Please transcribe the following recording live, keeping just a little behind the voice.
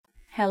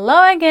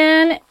Hello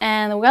again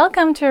and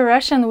welcome to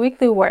Russian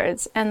Weekly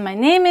Words, and my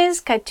name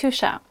is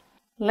Katyusha.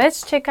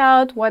 Let's check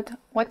out what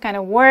kind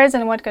of words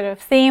and what kind of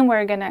theme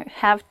we're gonna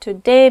have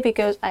today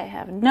because I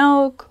have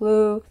no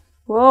clue.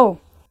 Whoa.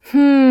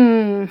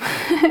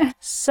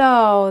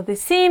 So the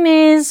theme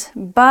is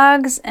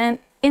bugs and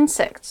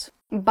insects.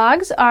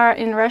 Bugs are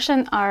in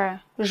Russian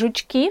are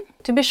жучки.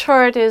 To be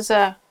short is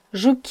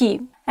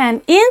жуки.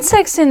 And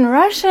insects in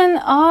Russian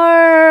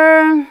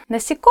are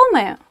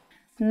насекомые.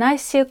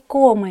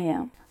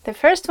 Насекомые. The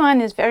first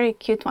one is very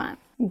cute one.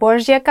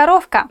 Божья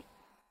коровка.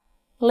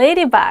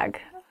 Ladybug.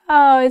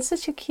 Oh, it's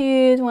such a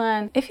cute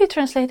one. If you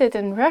translate it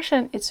in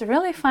Russian, it's a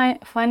really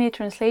funny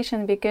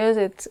translation because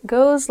it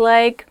goes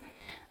like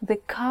the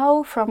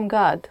cow from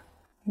God.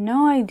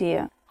 No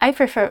idea. I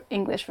prefer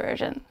English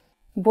version.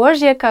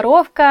 Божья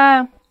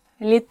коровка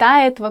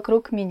летает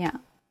вокруг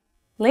меня.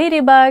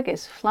 Ladybug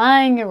is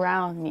flying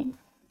around me.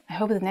 I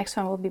hope the next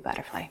one will be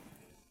butterfly.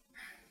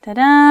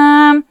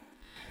 Ta-da!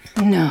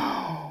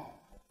 No.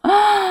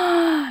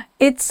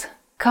 It's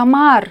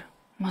комар,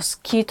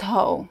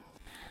 mosquito.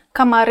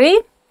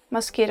 Комары,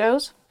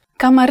 mosquitoes.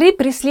 Комары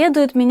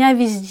преследуют меня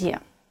везде.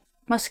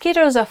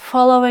 Mosquitoes are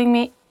following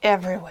me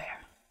everywhere.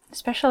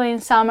 Especially in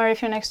summer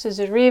if you're next to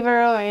the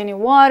river or any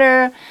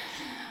water.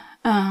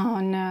 Oh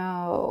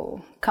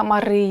no.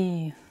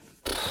 Комары.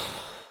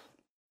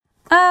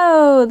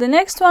 Oh, the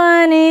next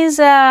one is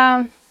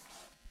a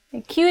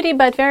cutie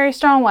but very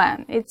strong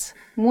one. It's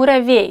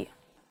муравей.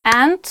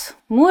 Ant.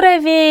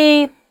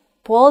 Муравей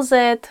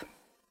ползает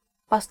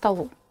по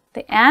столу.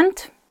 The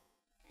ant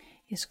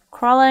is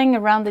crawling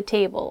around the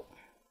table,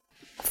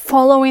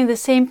 following the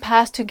same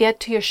path to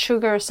get to your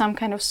sugar or some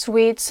kind of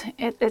sweets.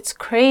 It's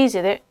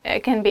crazy.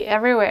 It can be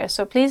everywhere.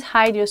 So please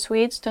hide your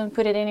sweets. Don't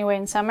put it anywhere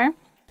in summer.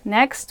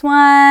 Next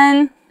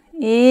one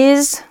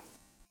is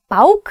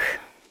паук.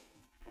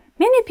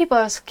 Many people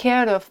are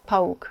scared of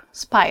паук,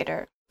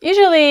 spider.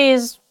 Usually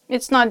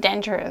it's not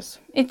dangerous.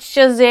 It's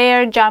just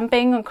there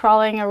jumping or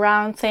crawling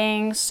around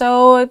things.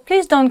 So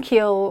please don't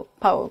kill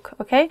паук,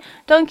 okay?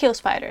 Don't kill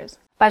spiders.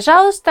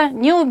 Пожалуйста,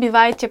 не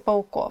убивайте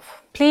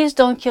пауков. Please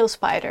don't kill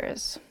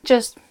spiders.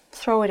 Just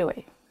throw it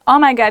away. Oh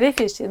my god, if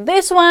you see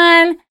this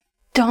one,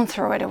 don't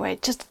throw it away.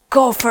 Just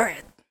go for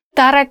it.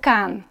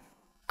 Таракан.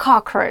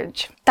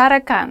 Cockroach.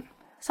 Таракан.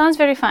 Sounds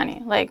very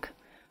funny. Like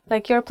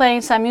you're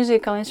playing some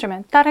musical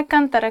instrument.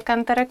 Таракан,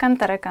 таракан, таракан,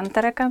 таракан,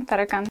 таракан,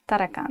 таракан,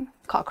 таракан.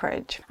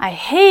 Cockroach. I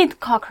hate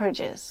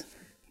cockroaches.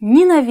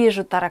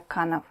 Ненавижу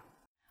тараканов.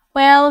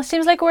 Well,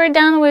 seems like we're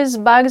done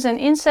with bugs and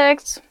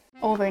insects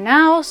over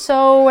now,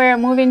 so we're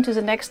moving to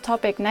the next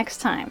topic next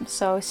time.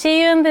 So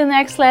see you in the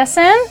next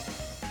lesson.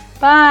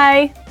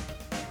 Bye!